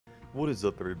What is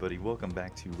up, everybody? Welcome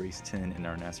back to race 10 in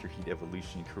our Nascar Heat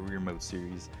Evolution career mode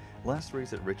series. Last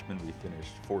race at Richmond we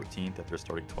finished 14th after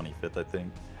starting 25th, I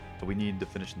think. But we needed to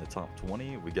finish in the top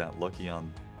 20. We got lucky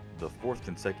on the 4th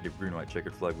consecutive green white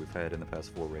checkered flag we've had in the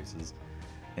past 4 races.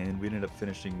 And we ended up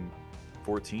finishing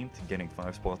 14th, getting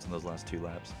 5 spots in those last 2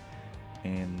 laps.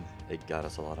 And it got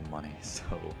us a lot of money.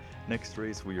 So next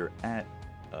race we are at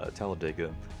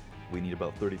Talladega. We need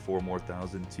about 34 more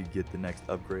thousand to get the next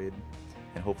upgrade.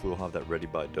 And hopefully we'll have that ready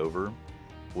by Dover,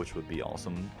 which would be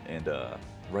awesome. And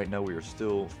right now we are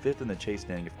still 5th in the chase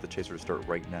standing if the chase were to start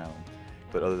right now.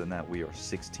 But other than that, we are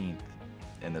 16th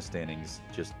in the standings,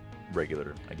 just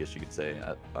regular, I guess you could say,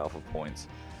 off of points.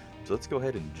 So let's go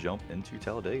ahead and jump into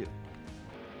Talladega.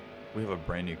 We have a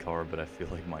brand new car, but I feel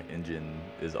like my engine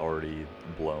is already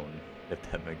blown, if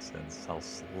that makes sense, how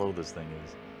slow this thing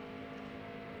is.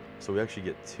 So we actually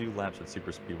get 2 laps at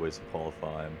Superspeedways to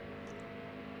qualify.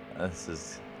 This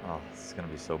is going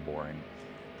to be so boring.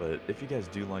 But if you guys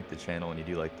do like the channel and you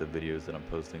do like the videos that I'm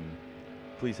posting,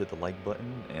 please hit the like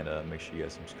button and make sure you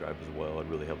guys subscribe as well. It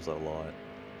really helps out a lot.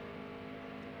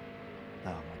 Oh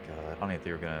my god, I don't even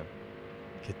think we're going to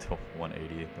get to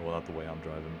 180. Well, not the way I'm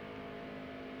driving.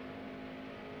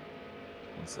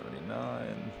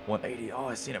 179, 180. Oh,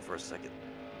 I seen it for a second.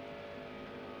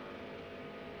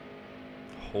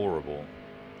 Horrible.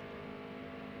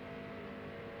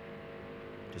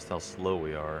 Just how slow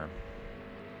we are. And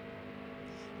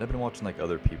I've been watching like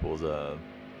other people's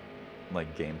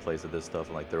like gameplays of this stuff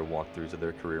and like their walkthroughs of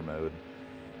their career mode,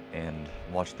 and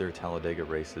watch their Talladega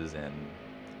races, and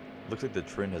it looks like the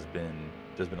trend has been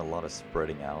there's been a lot of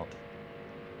spreading out.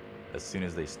 As soon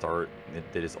as they start,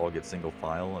 they just all get single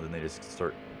file, and then they just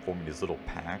start forming these little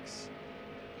packs,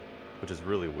 which is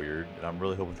really weird. And I'm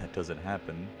really hoping that doesn't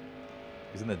happen,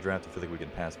 because in the draft I feel like we can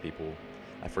pass people.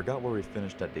 I forgot where we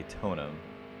finished at Daytona.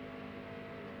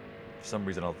 For some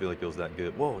reason I don't feel like it was that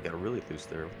good. Whoa, I got really loose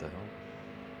there. What the hell?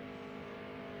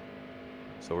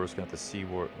 So we're just going to have to see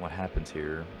what happens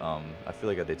here. I feel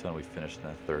like at Daytona we finished in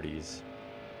the 30s.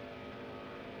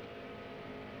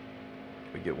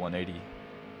 We get 180.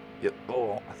 Yep.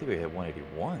 Oh, I think we had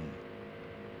 181.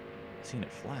 I seen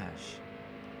it flash.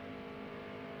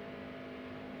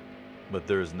 But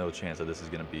there's no chance that this is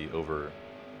going to be over.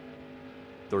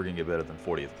 They're going to get better than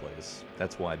 40th place.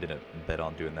 That's why I didn't bet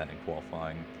on doing that in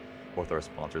qualifying. Or with our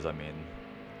sponsors, I mean.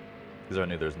 Because I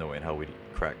knew there's no way in hell we'd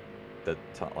crack the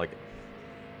top. Like,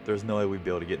 there's no way we'd be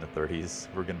able to get in the 30s.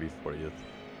 We're going to be 40th.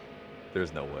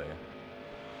 There's no way.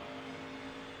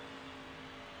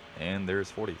 And there's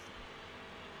 40th.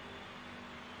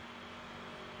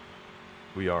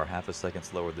 We are half a second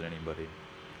slower than anybody.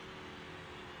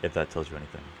 If that tells you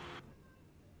anything.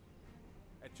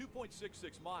 At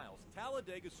 2.66 miles,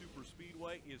 Talladega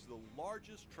Superspeedway is the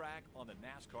largest track on the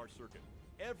NASCAR circuit.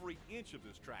 Every inch of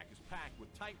this track is packed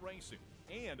with tight racing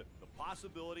and the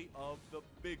possibility of the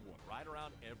big one right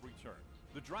around every turn.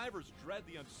 The drivers dread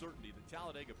the uncertainty that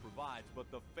Talladega provides,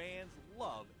 but the fans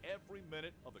love every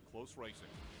minute of the close racing.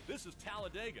 This is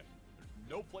Talladega. There's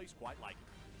no place quite like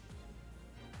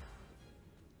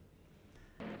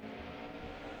it.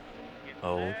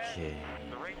 Okay.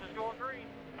 The race is going green.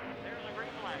 There's a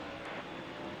green flag.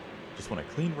 Just want a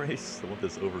clean race. I want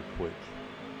this over quick.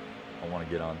 I want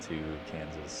to get on to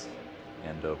Kansas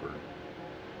and Dover.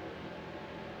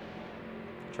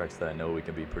 Tracks that I know we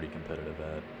can be pretty competitive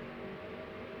at.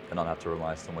 And not have to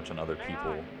rely so much on other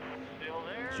people.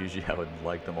 Usually I would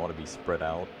like them all to be spread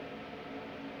out.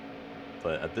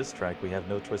 But at this track we have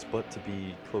no choice but to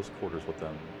be close quarters with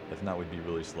them. If not, we'd be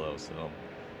really slow, so...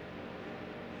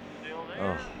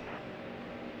 Ugh.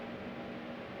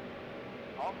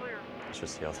 All clear. Let's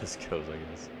just see how this goes, I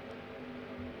guess.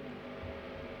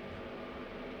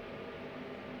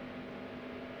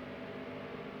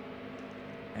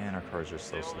 Man, our cars are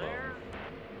so slow.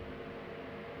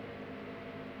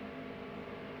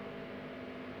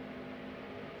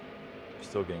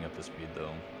 Still getting up to speed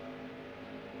though.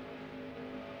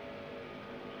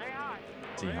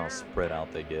 See how spread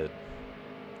out they get.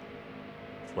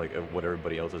 It's like what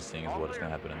everybody else is seeing is what is going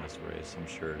to happen in this race. I'm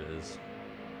sure it is.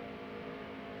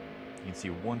 You can see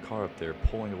one car up there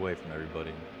pulling away from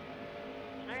everybody.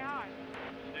 Stay high.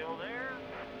 Still there.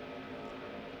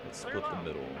 Let's split the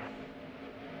middle.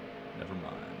 Never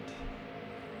mind.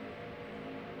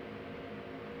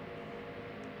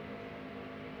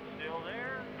 Still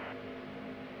there.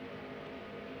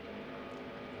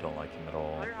 Don't like him at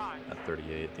all. At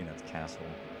 38, I think that's Castle.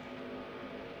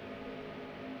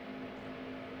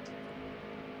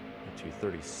 To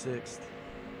 36th.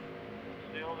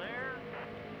 Still there.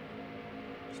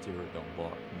 Stewart, don't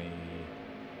block me.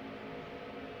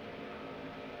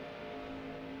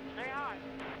 Stay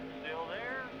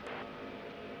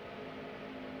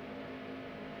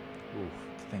Oof,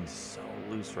 this thing's so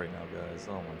loose right now, guys.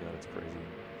 Oh my god, it's crazy.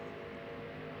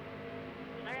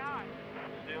 Stay high.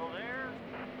 Still there.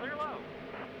 Clear low.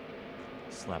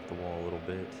 Slap the wall a little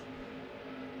bit.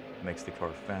 Makes the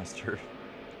car faster.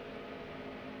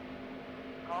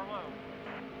 Car low.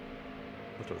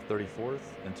 Up to 34th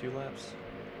in 2 laps.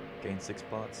 Gained 6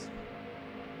 spots.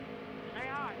 Stay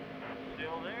high.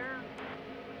 Still there.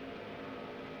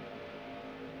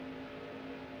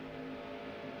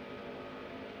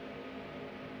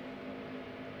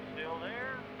 Still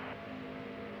there.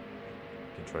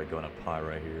 Can try going up high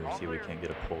right here. All See if we clear. can't get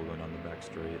a pole going on the back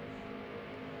straight.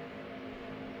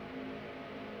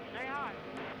 Stay high.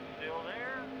 Still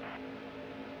there.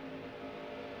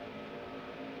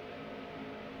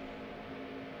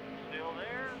 Still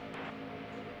there.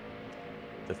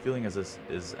 The feeling is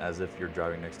as if you're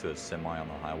driving next to a semi on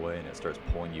the highway and it starts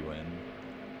pulling you in.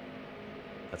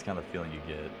 That's kind of the feeling you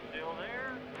get. Still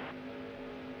there.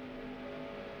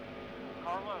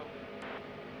 Car low.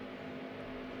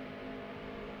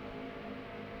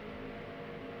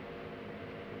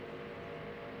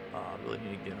 I really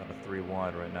need to get out of 3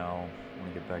 wide right now. I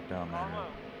want to get back down Car there. low.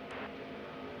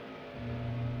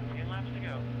 10 laps to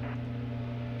go.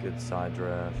 Good side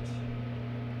draft.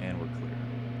 And we're clear.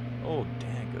 Oh,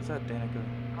 Danica. Is that Danica?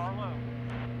 Car low.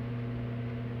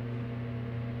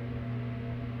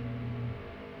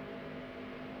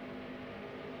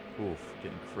 Oof,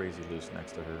 getting crazy loose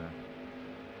next to her.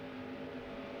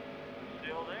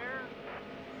 Still there.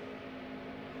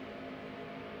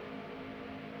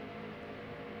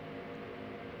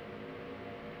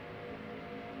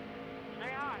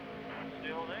 Stay high.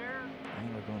 Still there.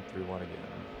 And we're going 3 wide again.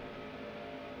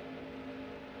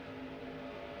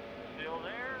 Still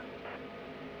there.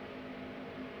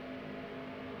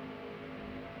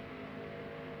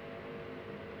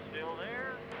 Still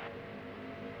there.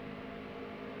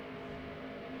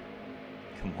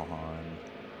 Come on.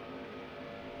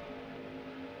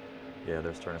 Yeah,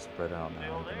 they're starting to spread out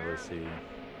now. I can really see.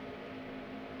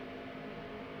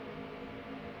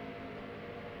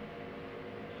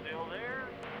 Still there.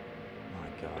 My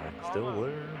god. Still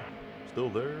there. Still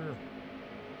there.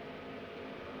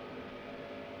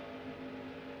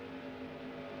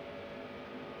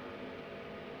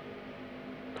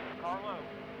 Car low.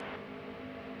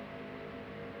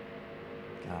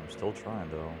 God, I'm still trying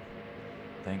though.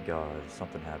 Thank God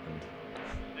something happened.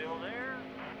 Still there.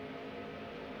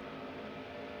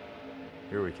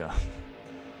 Here we come.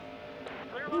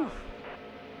 Clear low.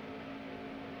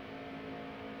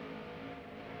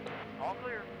 All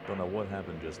clear. Don't know what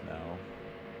happened just now.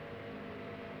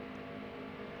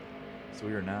 So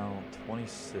we are now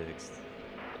 26th.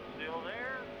 Still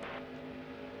there.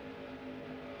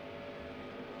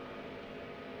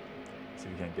 See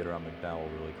if we can't get around McDowell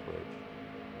really quick.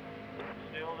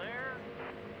 Still there.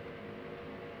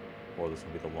 Or this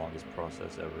will be the longest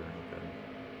process ever. Okay.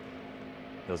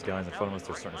 Those guys in front of us,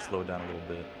 they're starting to slow down a little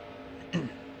bit.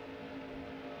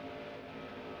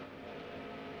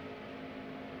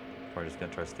 Probably just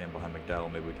gonna try to stand behind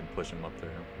McDowell. Maybe we can push him up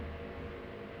there.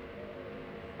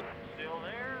 Still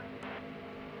there.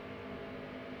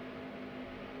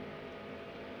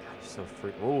 God, he's so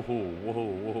free. Oh, whoa, whoa,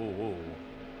 whoa, whoa.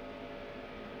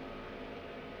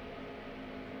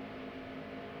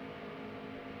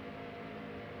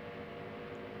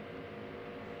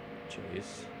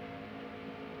 Chase,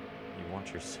 you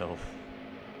want yourself.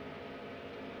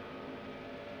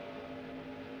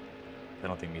 I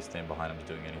don't think me staying behind him is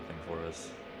doing anything for us.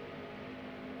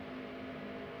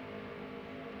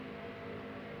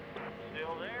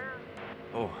 Still there.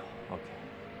 Oh, okay.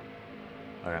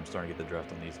 Alright, I'm starting to get the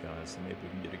draft on these guys, so maybe we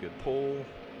can get a good pull.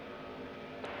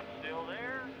 Still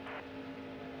there.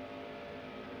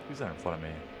 Who's there in front of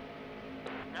me?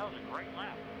 That was a great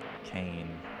lap. Kane.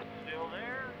 Still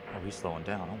there. Oh, he's slowing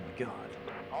down. Oh my god.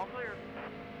 All clear.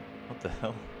 What the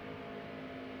hell?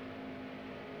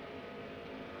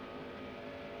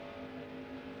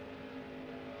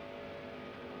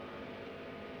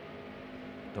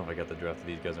 Don't know if I got the draft of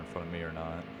these guys in front of me or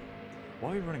not. Why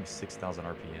are we running 6,000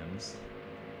 RPMs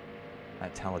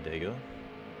at Talladega?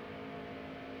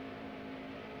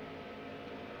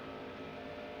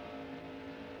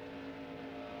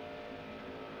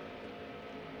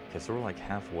 Okay, so we're like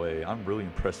halfway. I'm really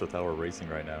impressed with how we're racing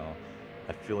right now.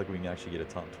 I feel like we can actually get a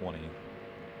top 20.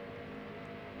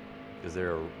 Because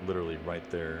they're literally right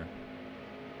there.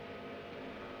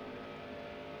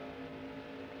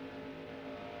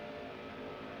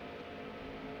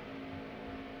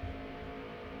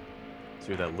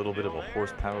 So that little bit of a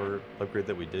horsepower upgrade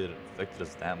that we did affected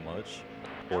us that much,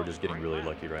 or just getting really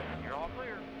lucky right You're now. all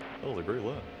clear. That was a great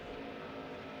lap.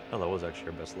 Oh, that was actually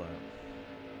our best lap.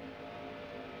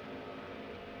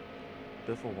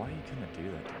 Biffle, why are you gonna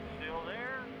do that to me? Still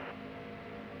there?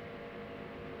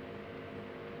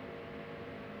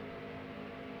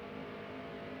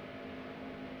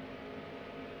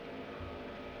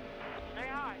 Stay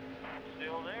high.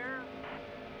 Still there?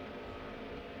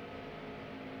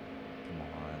 Come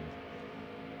on.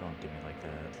 Don't do me like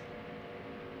that.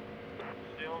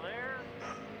 Still there?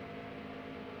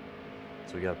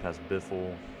 So we gotta pass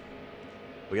Biffle.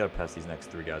 We gotta pass these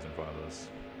next 3 guys in front of us.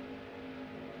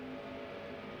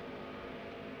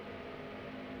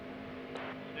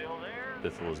 Still there?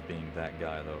 Biffle is being that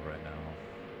guy though right now.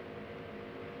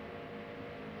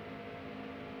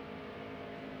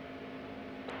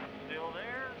 Still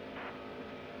there?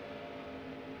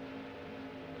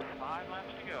 5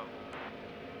 laps to go.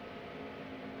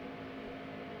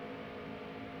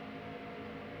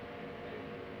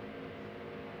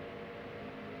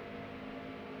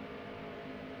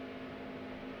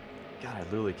 God, I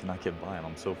literally cannot get by him.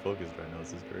 I'm so focused right now.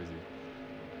 This is crazy.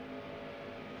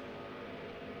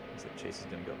 Looks like Chase is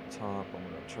gonna go up top. I'm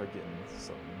gonna try getting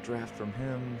some draft from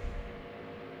him.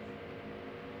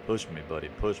 Push me, buddy.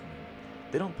 Push me.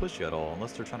 They don't push you at all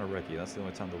unless they're trying to wreck you. That's the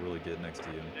only time they'll really get next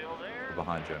to you. Still there? Or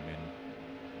behind you, I mean.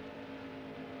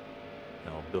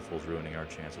 No, Biffle's ruining our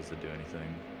chances to do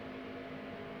anything.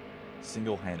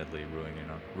 Single-handedly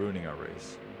ruining our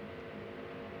race.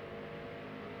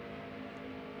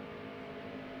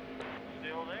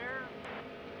 Still there?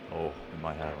 Oh, we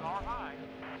might have him. Car high.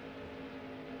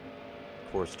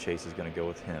 Of course, Chase is going to go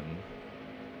with him.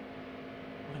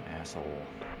 What an asshole.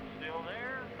 Still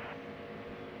there?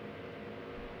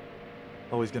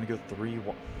 Oh, he's going to go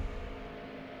 3-1.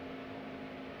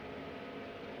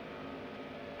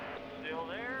 Still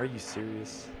there? Are you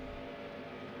serious?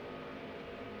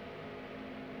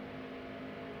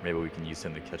 Maybe we can use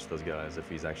him to catch those guys if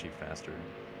he's actually faster.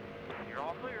 You're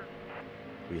all clear.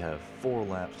 We have 4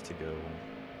 laps to go.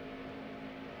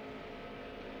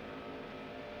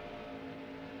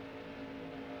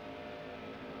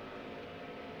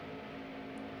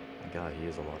 My God, he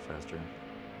is a lot faster.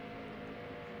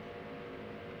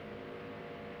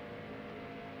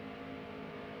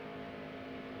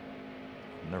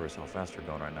 I'm nervous how fast we're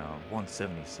going right now.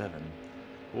 177.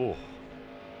 Oh.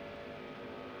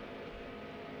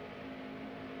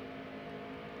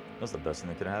 That's the best thing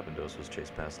that could happen to us was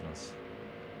Chase passing us.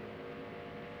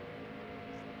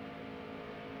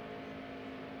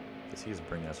 Because he's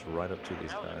bringing us right up to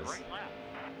these That was a guys. great lap.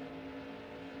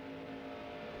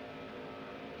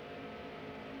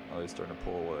 Oh, he's starting to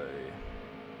pull away.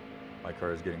 My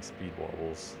car is getting speed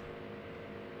wobbles.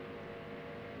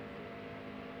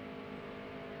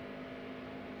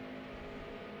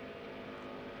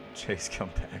 Chase, come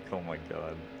back. Oh my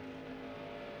God.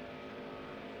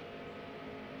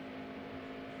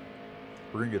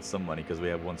 We're gonna get some money because we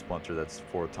have one sponsor that's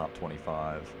for top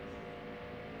 25.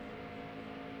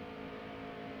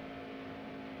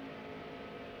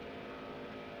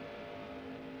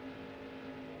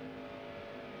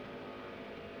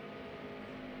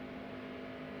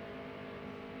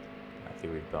 I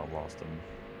think we about lost him.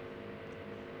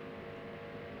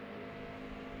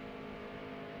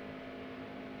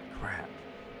 Crap.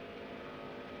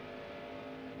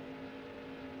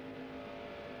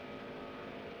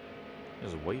 It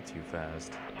was way too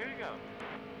fast. Here you go.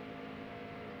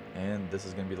 And this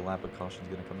is going to be the lap of caution's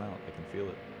going to come out. I can feel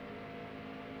it.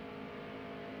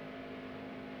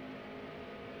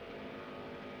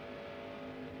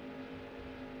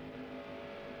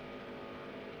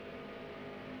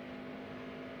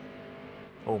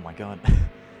 Oh my God. I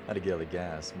had to get out of the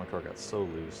gas. My car got so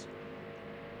loose.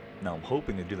 Now I'm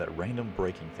hoping to do that random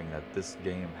braking thing that this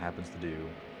game happens to do.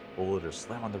 We'll just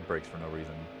slam on the brakes for no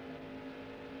reason.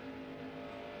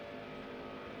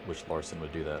 Wish Larson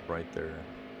would do that right there.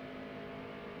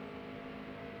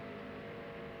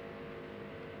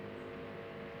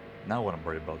 Now what I'm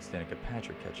worried about is Danica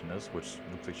Patrick catching us, which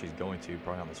looks like she's going to,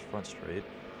 probably on this front straight.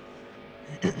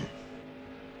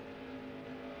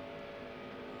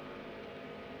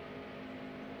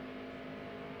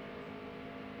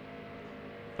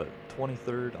 But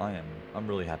 23rd, I'm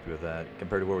really happy with that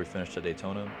compared to where we finished at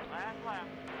Daytona. Last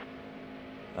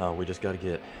lap. We just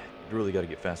really got to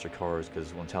get faster cars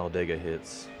because when Talladega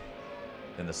hits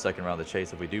in the second round of the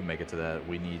chase, if we do make it to that,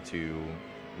 we need to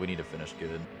finish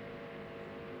good.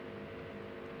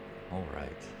 All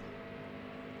right.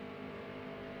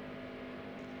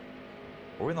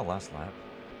 Are we in the last lap?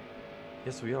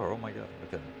 Yes, we are. Oh my God.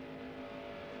 Okay.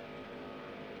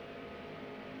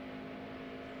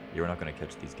 Yeah, we're not going to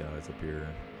catch these guys up here.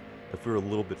 If we were a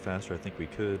little bit faster, I think we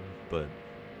could, but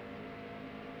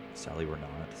sadly we're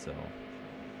not, so.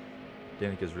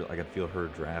 Danica's I can feel her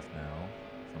draft now.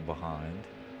 from behind.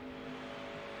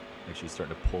 Make sure he's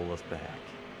starting to pull us back.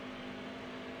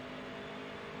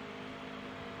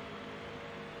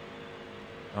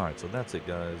 Alright, so that's it,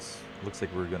 guys. Looks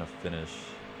like we're going to finish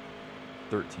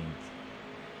 13th.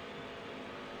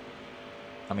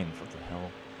 I mean, what the hell?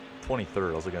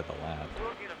 23rd. I was looking at the lap. We'll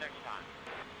get them next time.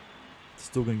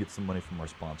 Still going to get some money from our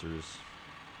sponsors.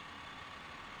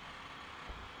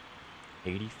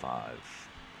 85.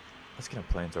 That's going to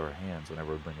play into our hands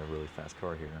whenever we bring a really fast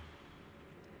car here.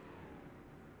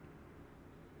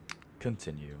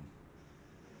 Continue.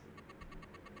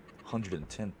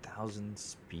 110,000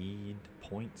 speed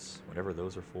points, whatever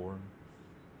those are for.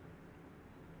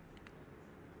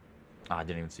 I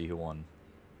didn't even see who won.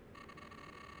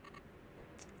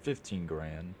 15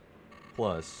 grand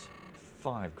plus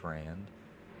 5 grand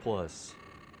plus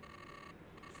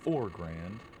 4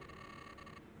 grand.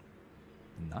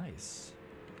 Nice.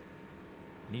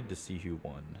 Need to see who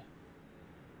won.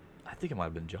 I think it might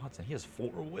have been Johnson. He has 4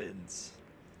 wins.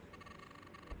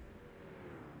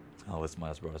 Oh, this might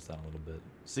have brought us down a little bit.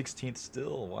 16th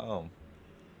still. Wow.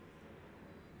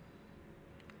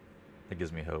 That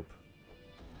gives me hope.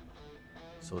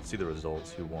 So let's see the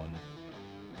results. Who won?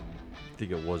 I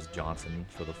think it was Johnson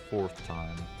for the 4th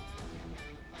time.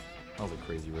 That was a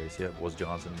crazy race. Yeah, it was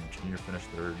Johnson. Junior finished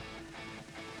 3rd.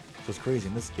 So it's crazy.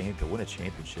 In this game, to win a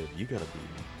championship, you gotta be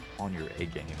on your A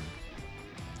game.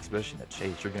 Especially in a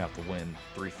chase, you're gonna have to win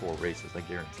 3-4 races. I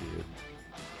guarantee it.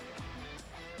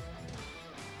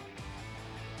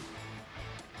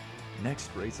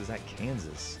 Next race is at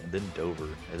Kansas, and then Dover,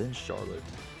 and then Charlotte.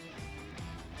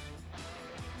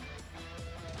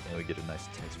 And we get a nice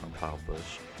text from Kyle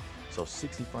Busch. So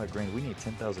 65 grand. We need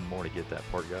 10,000 more to get that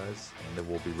part, guys, and then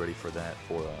we'll be ready for that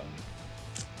for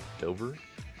Dover.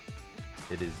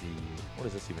 It is the, what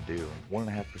does this even do?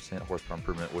 1.5% horsepower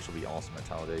improvement, which will be awesome at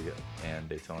Talladega and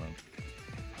Daytona.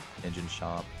 Engine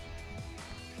shop.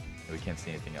 And we can't see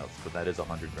anything else, but that is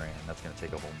 100 grand. That's going to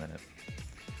take a whole minute.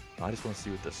 I just want to see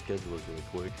what the schedule is really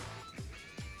quick.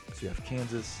 So you have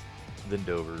Kansas, then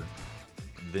Dover,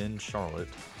 then Charlotte,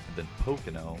 and then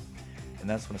Pocono, and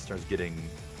that's when it starts getting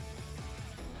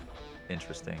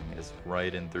interesting. Is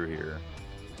right in through here,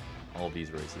 all these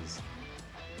races.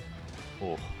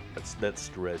 Oh, that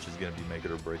stretch is going to be make it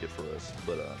or break it for us.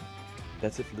 But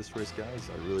that's it for this race,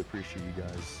 guys. I really appreciate you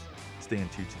guys staying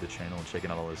tuned to the channel and checking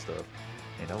out all this stuff,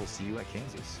 and I will see you at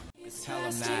Kansas. Tell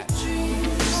them that.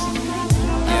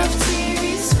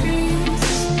 FTV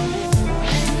screens.